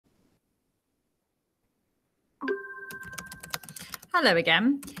Hello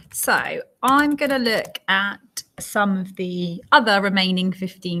again. So I'm going to look at some of the other remaining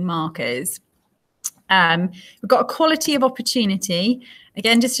 15 markers. We've got equality of opportunity.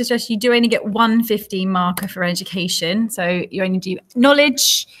 Again, just to stress, you do only get one 15 marker for education. So you only do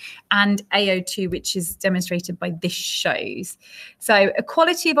knowledge and AO2, which is demonstrated by this shows. So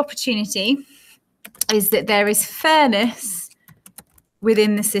equality of opportunity is that there is fairness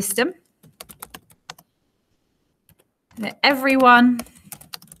within the system. That everyone,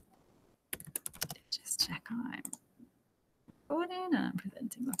 just check I'm recording and I'm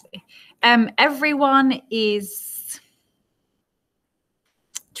presenting lovely. Everyone is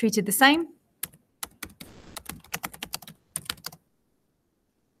treated the same.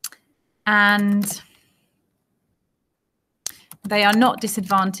 And they are not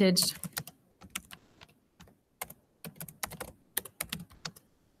disadvantaged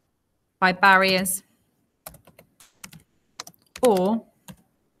by barriers or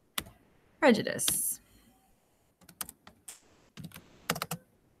prejudice.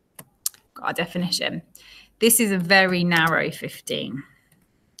 Got our definition. This is a very narrow 15.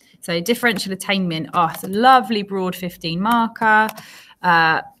 So differential attainment, it's a lovely broad 15 marker.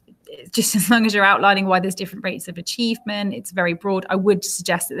 Just as long as you're outlining why there's different rates of achievement, it's very broad. I would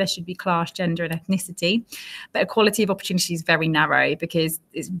suggest that there should be class, gender, and ethnicity. But equality of opportunity is very narrow because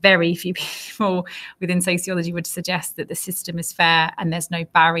it's very few people within sociology would suggest that the system is fair and there's no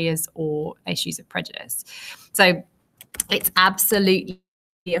barriers or issues of prejudice. So it's absolutely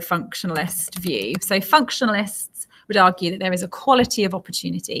a functionalist view. So functionalists would argue that there is equality of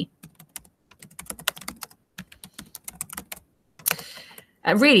opportunity.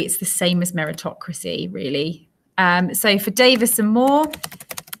 Really, it's the same as meritocracy, really. So for Davis and Moore,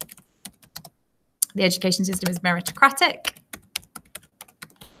 the education system is meritocratic.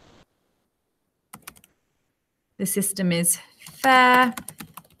 The system is fair.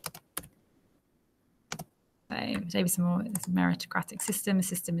 So Davis and Moore is a meritocratic system. The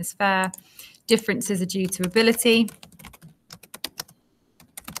system is fair. Differences are due to ability.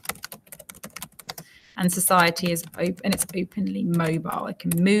 And society is open, it's openly mobile. It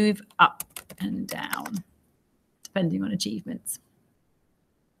can move up and down, depending on achievements.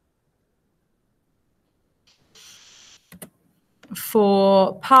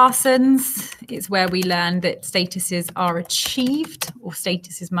 For Parsons, it's where we learn that statuses are achieved, or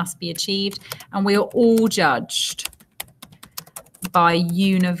statuses must be achieved, and we are all judged by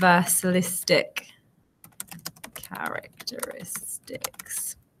universalistic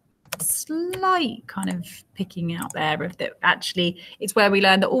characteristics. Slight kind of picking out there of that actually it's where we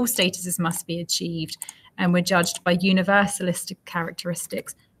learn that all statuses must be achieved and we're judged by universalistic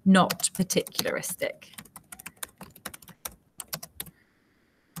characteristics, not particularistic.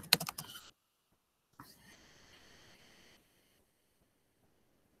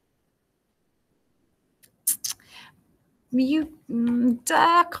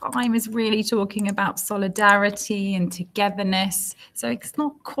 Durkheim is really talking about solidarity and togetherness, so it's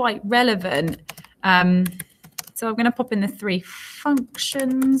not quite relevant. So I'm going to pop in the 3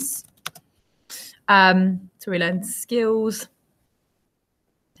 functions. So we learn skills,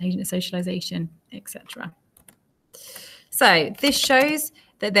 agent of socialization, etc. So this shows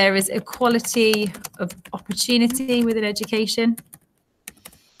that there is equality of opportunity within education.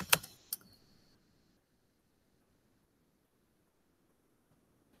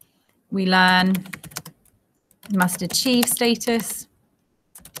 We learn must achieve status.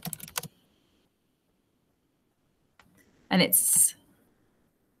 And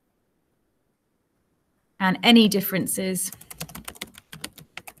any differences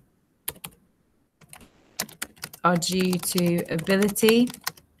are due to ability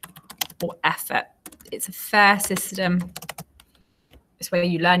or effort. It's a fair system. It's where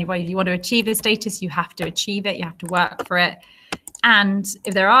you learn, if you want to achieve a status, you have to achieve it, you have to work for it. And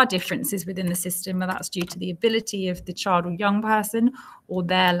if there are differences within the system, well, that's due to the ability of the child or young person or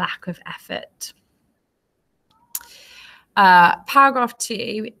their lack of effort. Paragraph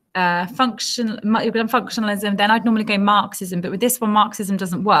 2, functionalism, then I'd normally go Marxism, but with this one, Marxism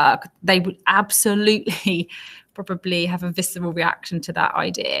doesn't work. They would absolutely probably have a visceral reaction to that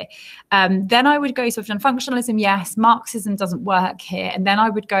idea. Then I would go sort of functionalism, yes, Marxism doesn't work here. And then I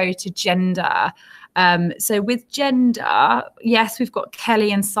would go to gender. So with gender, yes, we've got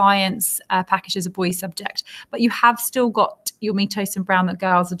Kelly and science packaged as a boy subject, but you have still got your Metos and Brown that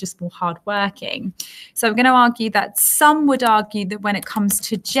girls are just more hardworking. So I'm going to argue that some would argue that when it comes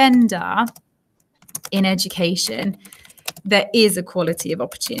to gender in education, there is equality of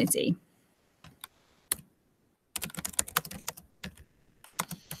opportunity.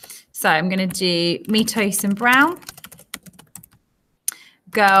 So I'm going to do Metos and Brown.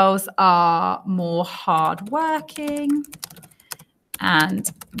 girls are more hardworking and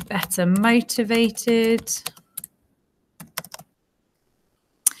better motivated.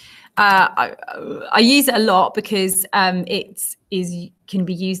 I use it a lot because can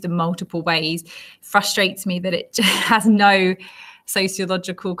be used in multiple ways. Frustrates me that it has no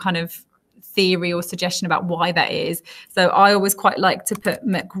sociological kind of theory or suggestion about why that is. So I always quite like to put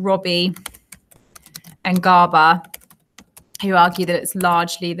McRobbie and Garber, who argue that it's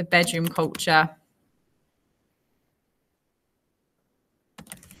largely the bedroom culture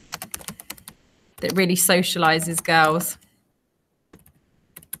that really socializes girls.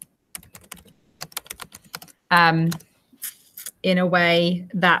 In a way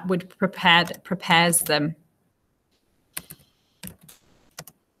that would prepares them.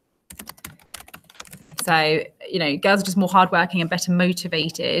 So, you know, girls are just more hardworking and better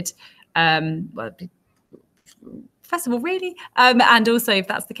motivated. Well, first of all, really, and also if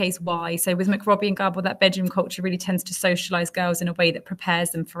that's the case, why? So with McRobbie and Garble, that bedroom culture really tends to socialize girls in a way that prepares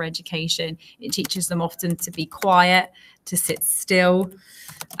them for education. It teaches them often to be quiet, to sit still,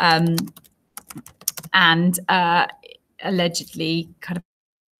 and allegedly kind of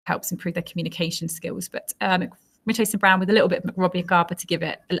helps improve their communication skills. But Mitose and Brown with a little bit of McRobbie and Garber to give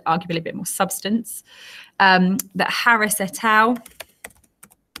it arguably a bit more substance. That Harris et al.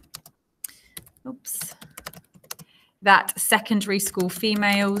 Oops. That secondary school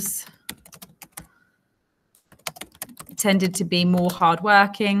females tended to be more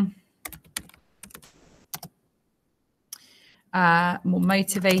hardworking, more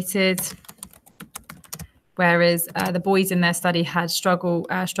motivated, whereas the boys in their study had struggled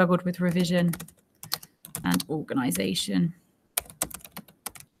with revision and organisation.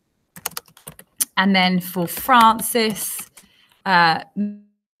 And then for Francis,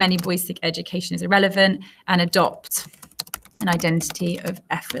 many boys think education is irrelevant and adopt an identity of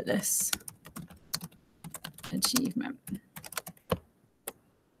effortless achievement.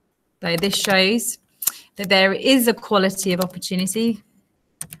 So this shows that there is equality of opportunity,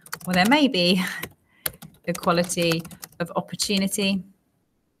 or there may be equality of opportunity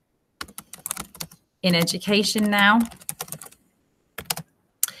in education now.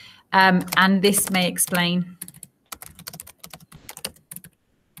 And this may explain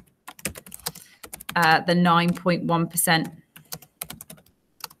the 9.1%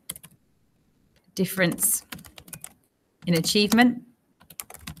 difference in achievement,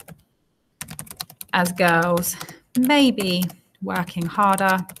 as girls may be working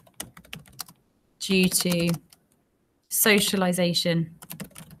harder due to socialization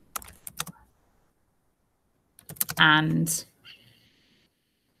and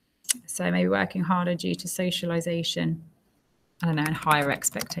so maybe working harder due to socialization, I don't know, and higher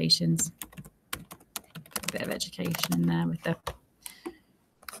expectations. A bit of education in there with the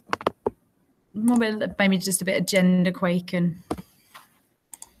maybe just a bit of gender quake and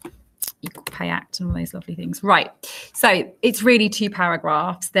Equal Pay Act and all those lovely things. Right. So it's really 2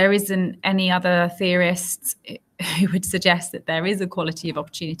 paragraphs. There isn't any other theorists who would suggest that there is equality of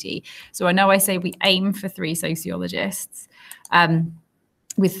opportunity. So I know I say we aim for 3 sociologists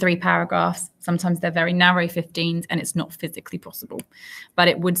with 3 paragraphs. Sometimes they're very narrow 15s and it's not physically possible, but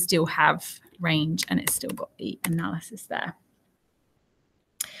it would still have range and it's still got the analysis there.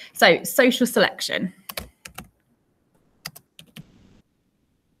 So social selection.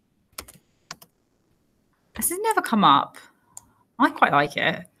 This has never come up. I quite like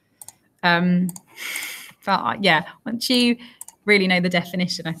it. But yeah, once you really know the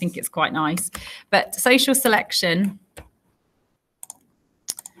definition, I think it's quite nice. But social selection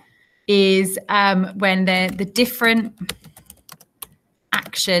is when the different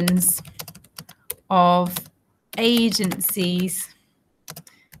actions of agencies,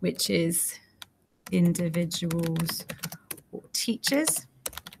 which is individuals or teachers.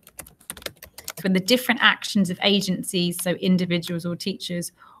 When the different actions of agencies, so individuals or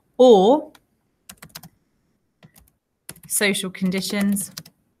teachers, or social conditions,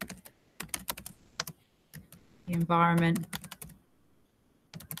 the environment,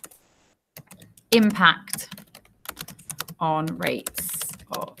 impact on rates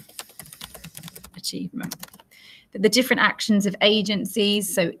of achievement. That the different actions of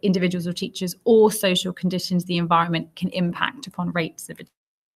agencies, so individuals or teachers, or social conditions, the environment, can impact upon rates of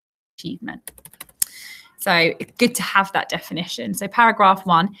achievement. So it's good to have that definition. So paragraph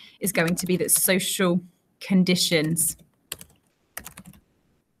 1 is going to be that social conditions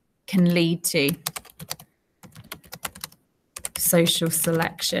can lead to social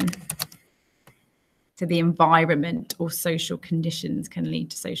selection. So the environment or social conditions can lead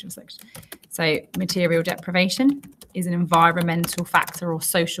to social selection. So material deprivation, is an environmental factor or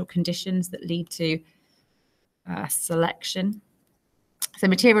social conditions that lead to selection. So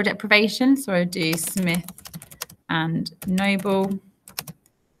material deprivation, so I do Smith and Noble,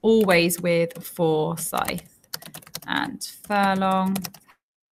 always with Forsyth and Furlong.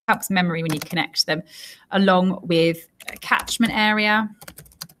 Helps memory when you connect them, along with a catchment area,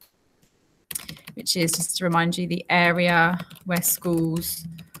 which is, just to remind you, the area where schools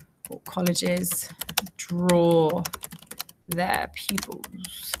or colleges draw their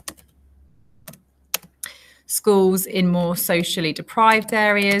pupils. Schools in more socially deprived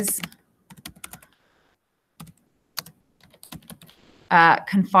areas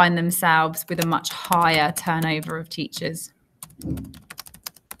can find themselves with a much higher turnover of teachers,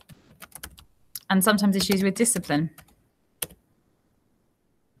 and sometimes issues with discipline.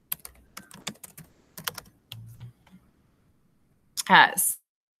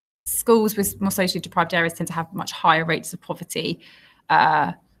 Schools with more socially deprived areas tend to have much higher rates of poverty,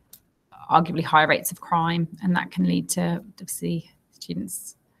 arguably higher rates of crime, and that can lead to, obviously,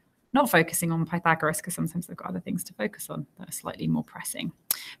 students not focusing on Pythagoras because sometimes they've got other things to focus on that are slightly more pressing.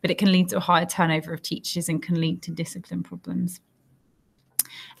 But it can lead to a higher turnover of teachers and can lead to discipline problems.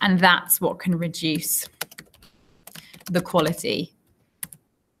 And that's what can reduce the quality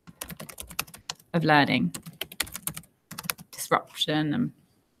of learning, disruption and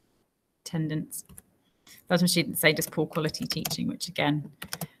attendance. Some students say just poor quality teaching, which again,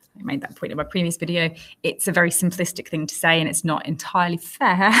 I made that point in my previous video. It's a very simplistic thing to say, and it's not entirely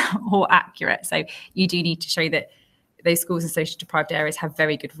fair or accurate. So you do need to show that those schools in socially deprived areas have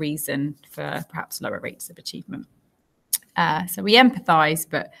very good reason for perhaps lower rates of achievement. So we empathise,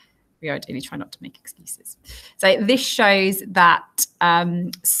 but we ideally try not to make excuses. So this shows that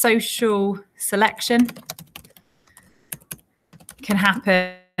social selection can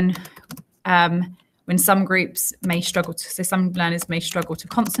happen when some groups may struggle to, so some learners may struggle to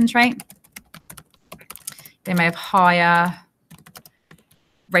concentrate. They may have higher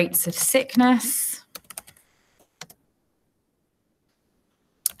rates of sickness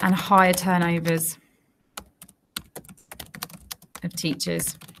and higher turnovers of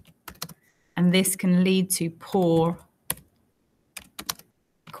teachers. And this can lead to poor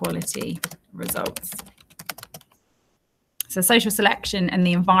quality results. So social selection and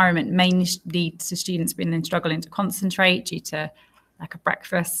the environment may lead to students being struggling to concentrate due to lack of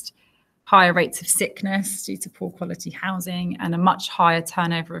breakfast, higher rates of sickness due to poor quality housing, and a much higher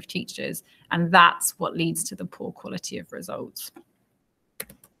turnover of teachers. And that's what leads to the poor quality of results.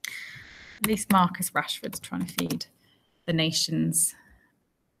 At least Marcus Rashford's trying to feed the nation's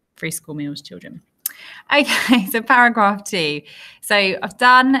free school meals children. Okay, so paragraph 2. So I've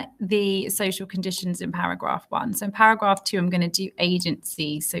done the social conditions in paragraph 1. So in paragraph 2, I'm going to do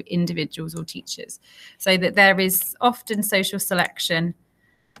agency, so individuals or teachers. So that there is often social selection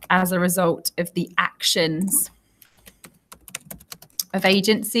as a result of the actions of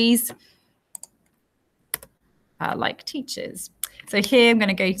agencies like teachers. So here I'm going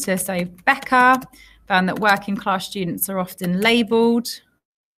to go to, so Becker found that working class students are often labelled,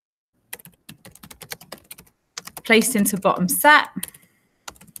 placed into bottom set,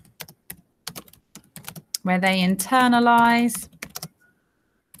 where they internalise,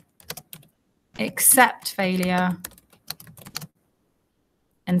 accept failure,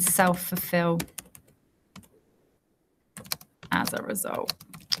 and self-fulfill as a result.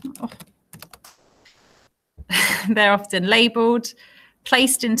 Oh. They're often labelled,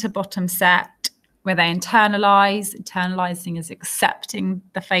 placed into bottom set, where they internalise. Internalising is accepting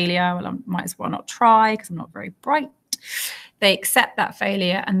the failure. Well, I might as well not try because I'm not very bright. They accept that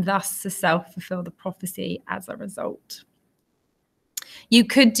failure and thus to self-fulfill the prophecy as a result. You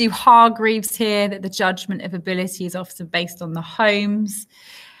could do Hargreaves here, that the judgment of ability is often based on the homes.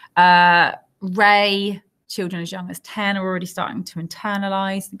 Ray, children as young as 10 are already starting to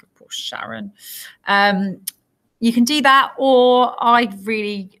internalise. Think of poor Sharon. You can do that, or I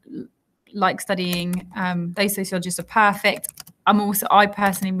really like studying, those sociologists are perfect. I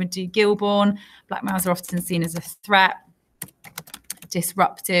personally would do Gilbourne. Black males are often seen as a threat,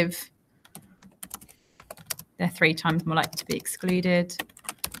 disruptive. They're 3 times more likely to be excluded.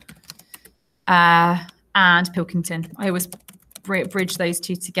 And Pilkington. I always bridge those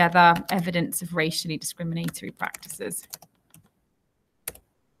two together, evidence of racially discriminatory practices.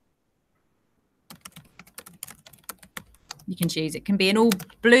 You can choose. It can be an all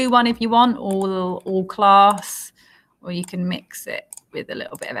blue one if you want, all class, or you can mix it with a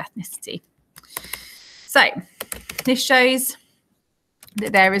little bit of ethnicity. So this shows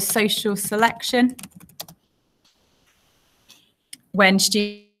that there is social selection when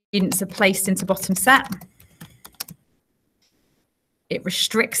students are placed into bottom set, It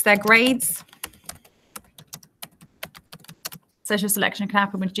restricts their grades. Social selection can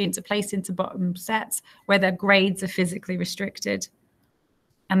happen when students are placed into bottom sets where their grades are physically restricted,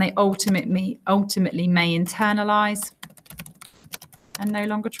 and they ultimately may internalize and no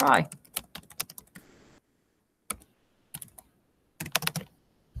longer try.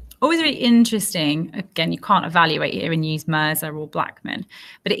 Always really interesting. Again, you can't evaluate here and use Mercer or Blackman,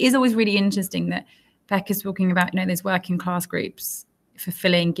 but it is always really interesting that Becker's talking about, those working class groups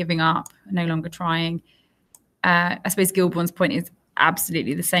fulfilling, giving up, no longer trying. I suppose Gilborn's point is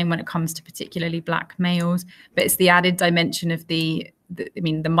absolutely the same when it comes to particularly black males, but it's the added dimension of the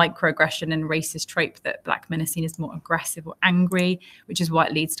microaggression and racist trope that black men are seen as more aggressive or angry, which is why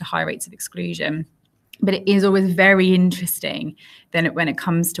it leads to high rates of exclusion. But it is always very interesting then when it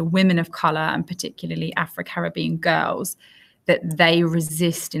comes to women of color and particularly Afro-Caribbean girls, that they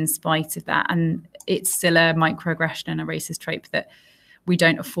resist in spite of that. And it's still a microaggression and a racist trope that we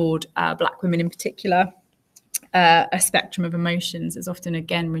don't afford black women in particular a spectrum of emotions is often,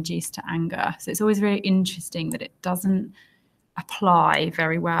 again, reduced to anger. So it's always very interesting that it doesn't apply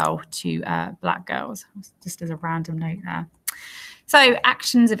very well to black girls, just as a random note there. So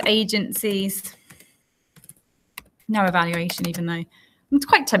actions of agencies, no evaluation, even though I'm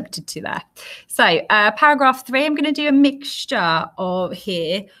quite tempted to there. So paragraph 3, I'm going to do a mixture of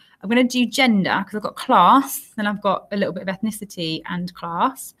here. I'm going to do gender because I've got class, then I've got a little bit of ethnicity and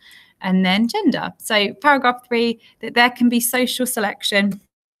class, and then gender. So paragraph 3, that there can be social selection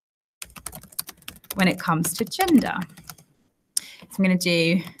when it comes to gender. So I'm going to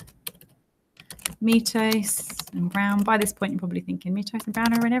do Mitos and Brown. By this point, you're probably thinking Mitos and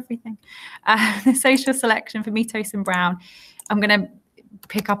Brown are in everything. The social selection for Mitos and Brown. I'm going to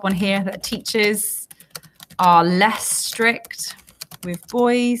pick up on here that teachers are less strict with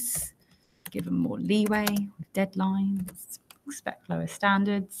boys, give them more leeway with deadlines, expect lower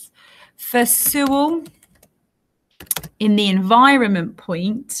standards. For Sewell, in the environment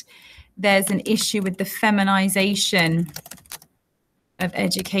point, there's an issue with the feminization of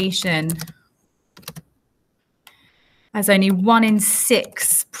education, as only 1 in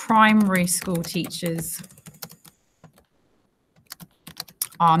 6 primary school teachers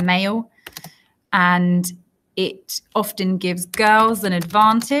are male, and it often gives girls an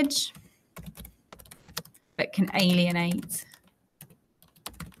advantage but can alienate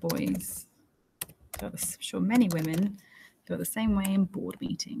boys. I'm sure many women feel the same way in board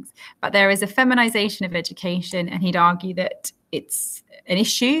meetings. But there is a feminization of education, and he'd argue that it's an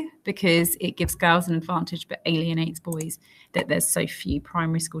issue because it gives girls an advantage but alienates boys, that there's so few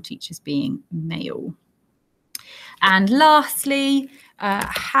primary school teachers being male. And lastly,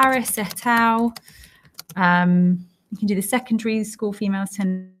 Harris et al. You can do the secondary school females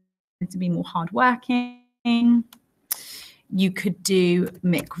tend to be more hardworking. You could do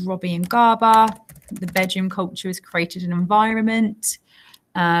Mick, Robbie and Garber. The bedroom culture has created an environment.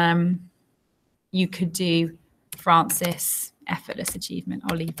 You could do Francis, effortless achievement.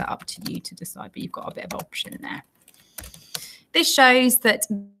 I'll leave that up to you to decide, but you've got a bit of option there. This shows that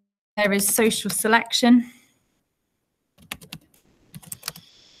there is social selection.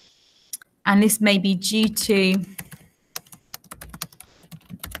 And this may be due to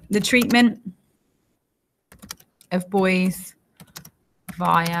the treatment of boys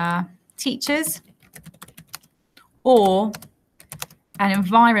via teachers, or an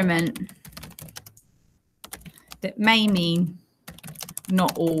environment that may mean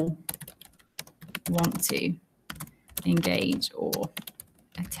not all want to engage or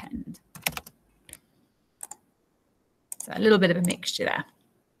attend. So a little bit of a mixture there.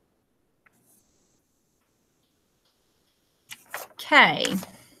 Okay.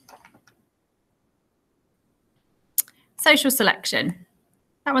 Social selection.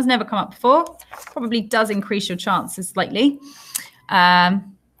 That one's never come up before. Probably does increase your chances slightly. I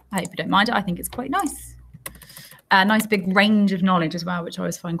hope you don't mind it. I think it's quite nice. A nice big range of knowledge as well, which I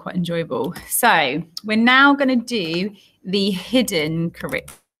always find quite enjoyable. So we're now going to do the hidden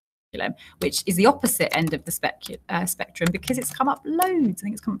curriculum, which is the opposite end of the spectrum because it's come up loads. I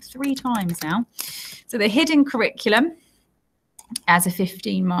think it's come up 3 times now. So the hidden curriculum as a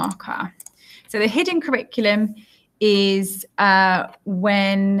 15 marker. So the hidden curriculum is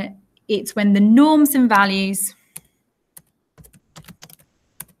when the norms and values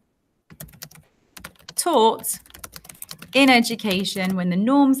taught in education, when the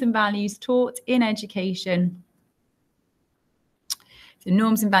norms and values taught in education, the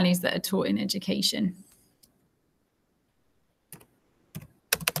norms and values that are taught in education.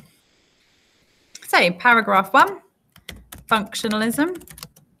 So paragraph 1, functionalism.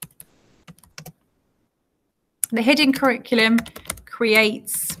 The hidden curriculum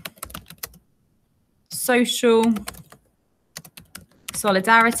creates social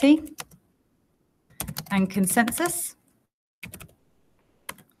solidarity and consensus.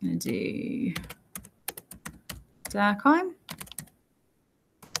 I'm going to do Durkheim,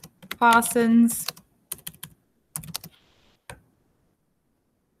 Parsons,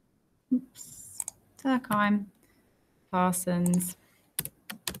 Durkheim, Parsons,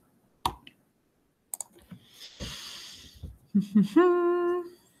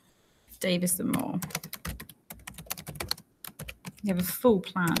 Davis and Moore. You have a full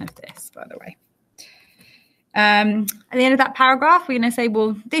plan of this, by the way. At the end of that paragraph, we're going to say,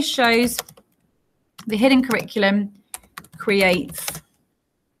 well, this shows the hidden curriculum creates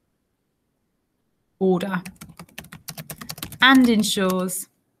order and ensures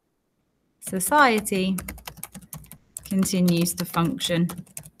society continues to function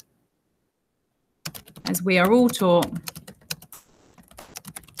as we are all taught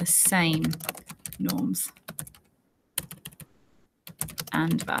the same norms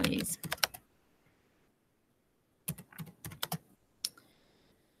and values.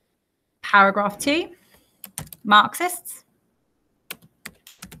 Paragraph 2, Marxists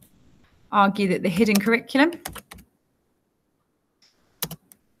argue that the hidden curriculum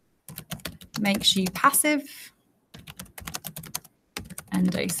makes you passive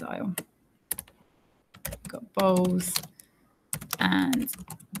and docile. We've got Bowles and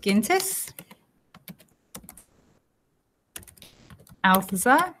Gintis.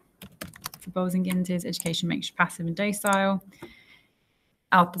 Althusser, for Bowles and Gintis, education makes you passive and docile.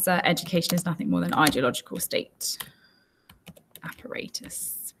 Althusser, education is nothing more than ideological state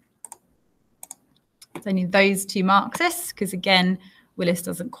apparatus. It's only those two Marxists, because again, Willis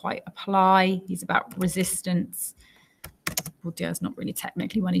doesn't quite apply. He's about resistance. Bourdieu's not really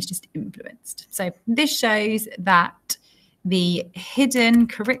technically one, he's just influenced. So this shows that the hidden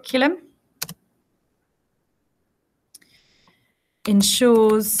curriculum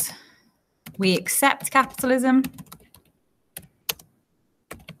ensures we accept capitalism.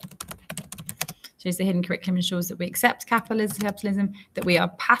 Shows the hidden curriculum ensures that we accept capitalism, that we are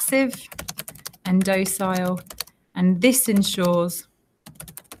passive and docile, and this ensures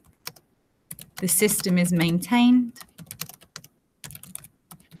the system is maintained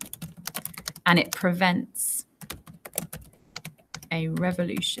and it prevents a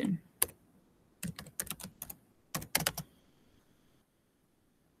revolution.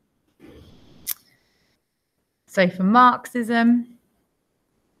 So for Marxism,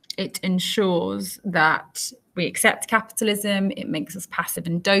 it ensures that we accept capitalism, it makes us passive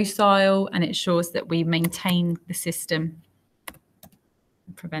and docile, and it ensures that we maintain the system.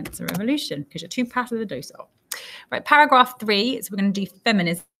 It prevents a revolution because you're too passive and docile. Right, paragraph 3, so we're going to do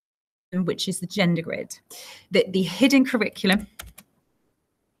feminism, which is the gender grid. That the hidden curriculum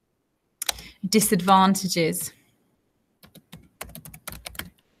disadvantages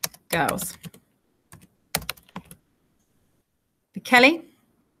girls. For Kelly,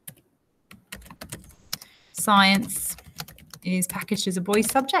 science is packaged as a boys'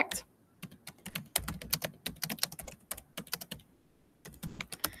 subject.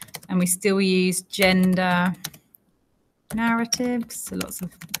 And we still use gender narratives, so lots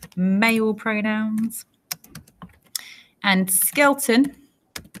of male pronouns. And Skelton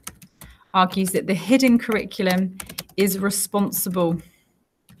argues that the hidden curriculum is responsible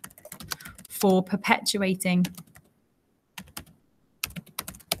for perpetuating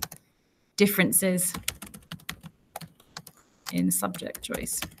differences in subject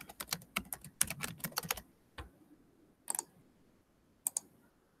choice.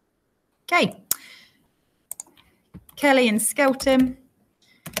 Okay. Kelly and Skelton,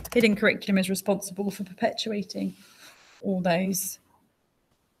 hidden curriculum is responsible for perpetuating all those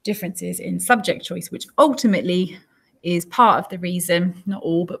differences in subject choice, which ultimately is part of the reason, not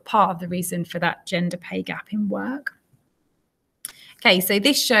all, but part of the reason for that gender pay gap in work. Okay, so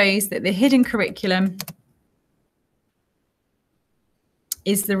this shows that the hidden curriculum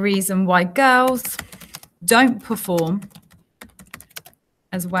is the reason why girls don't perform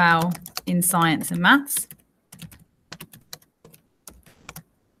as well in science and maths.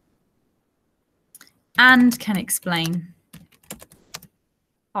 And can explain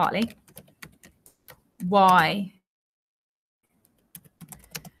partly why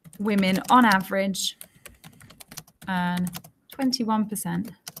women on average earn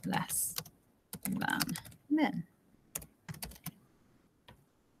 21% less than men.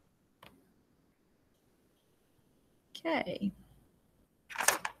 Okay.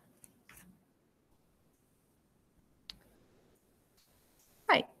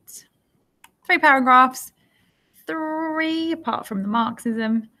 Right. 3 paragraphs, 3 3, apart from the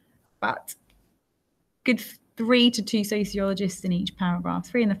Marxism, but good 3 to 2 sociologists in each paragraph.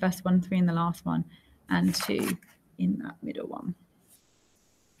 3 in the first one, 3 in the last one, and 2 in that middle one.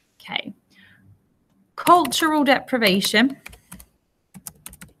 Okay. Cultural deprivation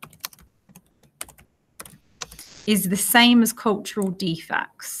is the same as cultural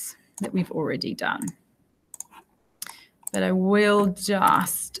defects that we've already done. But I will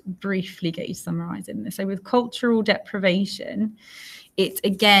just briefly get you summarizing this. So with cultural deprivation, it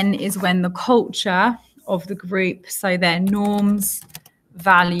again is when the culture of the group, so their norms,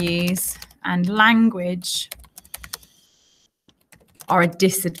 values, and language are a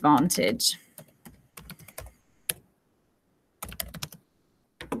disadvantage.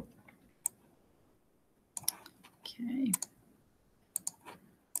 Okay.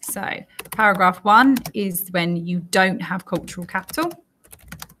 So paragraph 1 is when you don't have cultural capital.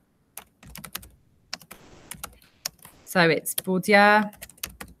 So it's Bourdieu,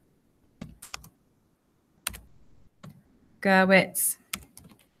 Gurwitz,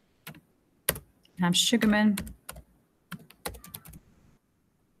 you have Sugarman,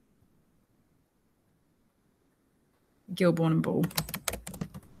 Gilbourne and Ball.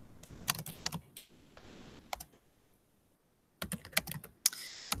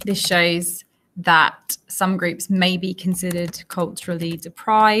 This shows that some groups may be considered culturally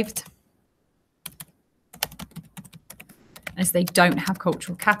deprived as they don't have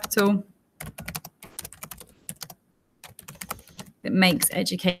cultural capital. That makes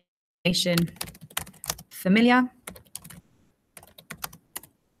education familiar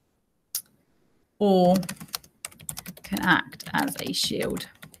or can act as a shield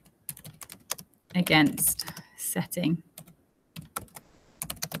against setting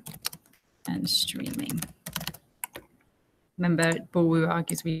and streaming. Remember, Ball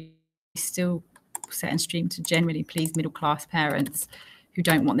argues we still set and stream to generally please middle-class parents who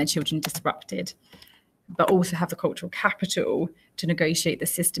don't want their children disrupted, but also have the cultural capital to negotiate the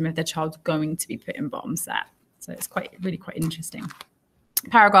system if their child's going to be put in bottom set. So it's really quite interesting.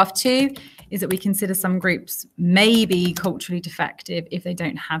 Paragraph 2 is that we consider some groups may be culturally defective if they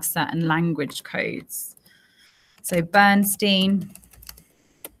don't have certain language codes. So Bernstein,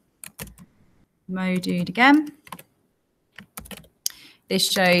 Modood again. This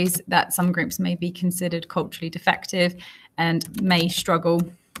shows that some groups may be considered culturally defective and may struggle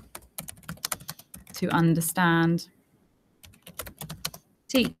to understand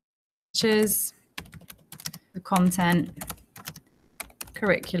teachers, the content,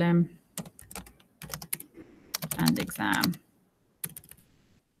 curriculum, and exam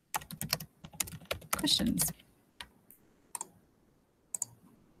questions.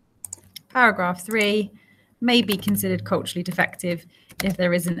 Paragraph 3 may be considered culturally defective if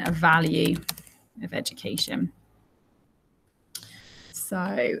there isn't a value of education.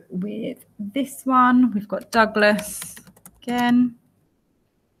 So with this one, we've got Douglas again.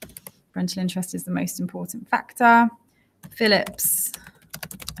 Parental interest is the most important factor. Phillips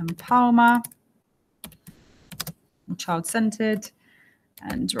and Palmer, child-centered,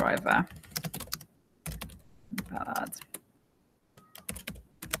 and Driver, Ballard.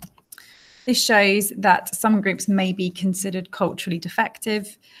 This shows that some groups may be considered culturally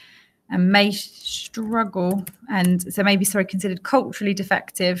defective and may struggle, and so maybe considered culturally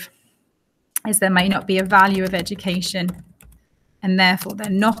defective as there may not be a value of education, and therefore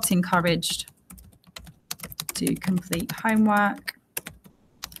they're not encouraged to complete homework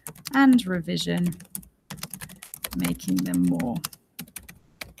and revision, making them more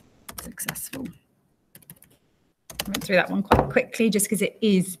successful. I went through that one quite quickly just because it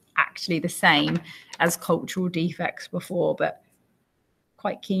is actually the same as cultural defects before, but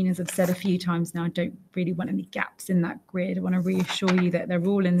quite keen, as I've said a few times now, I don't really want any gaps in that grid. I want to reassure you that they're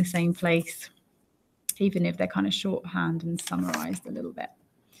all in the same place, even if they're kind of shorthand and summarized a little bit.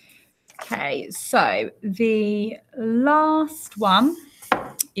 Okay, so the last one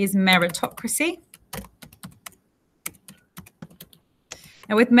is meritocracy.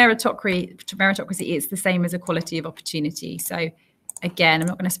 Now with meritocracy, it's the same as equality of opportunity. So again, I'm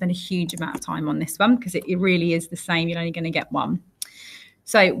not going to spend a huge amount of time on this one because it really is the same. You're only going to get one.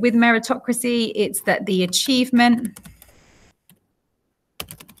 So with meritocracy, it's that the achievement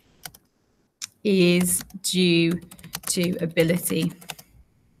is due to ability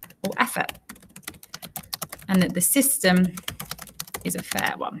or effort, and that the system is a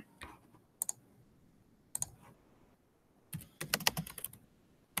fair one.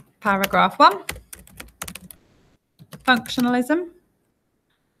 Paragraph 1, functionalism.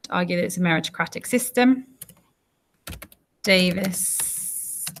 To argue that it's a meritocratic system. Davis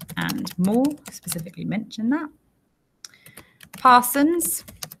and Moore specifically mention that. Parsons,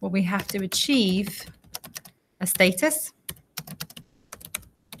 well, we have to achieve a status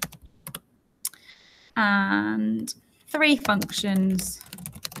and 3 functions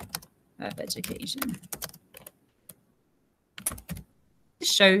of education.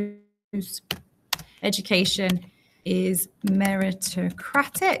 This shows education is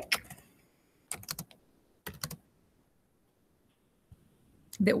meritocratic,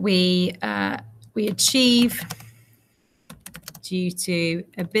 that we achieve due to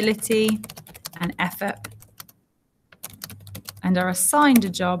ability and effort, and are assigned a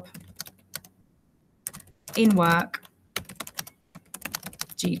job in work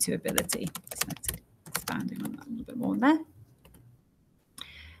due to ability. So expanding on that a little bit more there.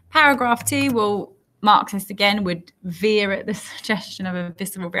 Paragraph 2 will Marxist again would veer at the suggestion of a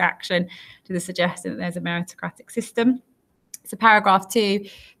visceral reaction to the suggestion that there's a meritocratic system. So paragraph 2,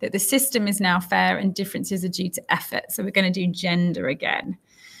 that the system is now fair and differences are due to effort. So we're going to do gender again.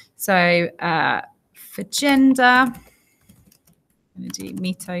 So for gender, I'm going to do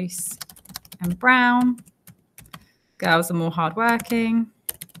Mitos and Brown. Girls are more hardworking.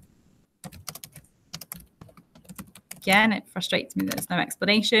 Again, it frustrates me that there's no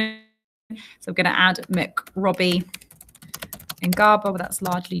explanation. So I'm going to add McRobbie and Garber. Well, that's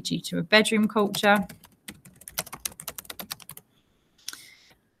largely due to a bedroom culture.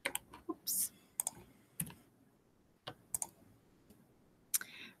 Oops.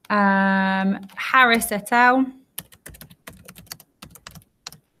 Harris et al.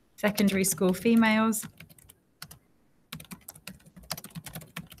 Secondary school females.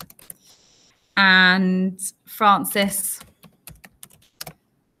 And Francis,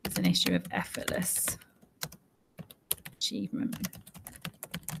 it's an issue of effortless achievement.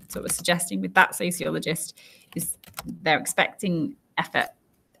 So what we're suggesting with that sociologist is they're expecting effort,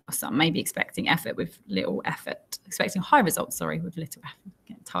 or some may be expecting effort with little effort, expecting high results, sorry, with little effort. I'm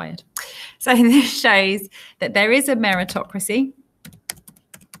getting tired. So this shows that there is a meritocracy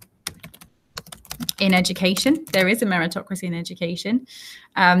in education. There is a meritocracy in education,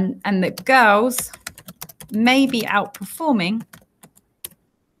 and that girls may be outperforming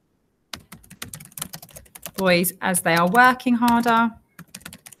boys as they are working harder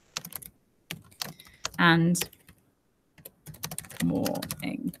and more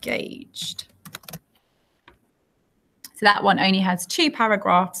engaged. So that one only has 2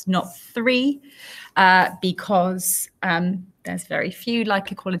 paragraphs, not 3, because there's very few like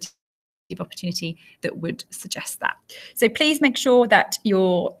equality of opportunity that would suggest that. So please make sure that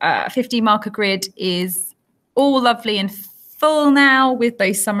your 15 marker grid is all lovely and full now with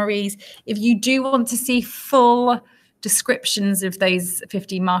those summaries. If you do want to see full descriptions of those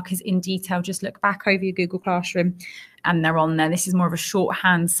 15 markers in detail, just look back over your Google Classroom and they're on there. This is more of a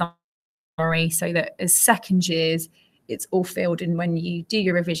shorthand summary so that as second years, it's all filled in. When you do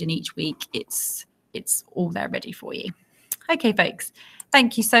your revision each week, it's all there ready for you. Okay, folks,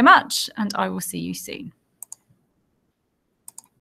 thank you so much, and I will see you soon.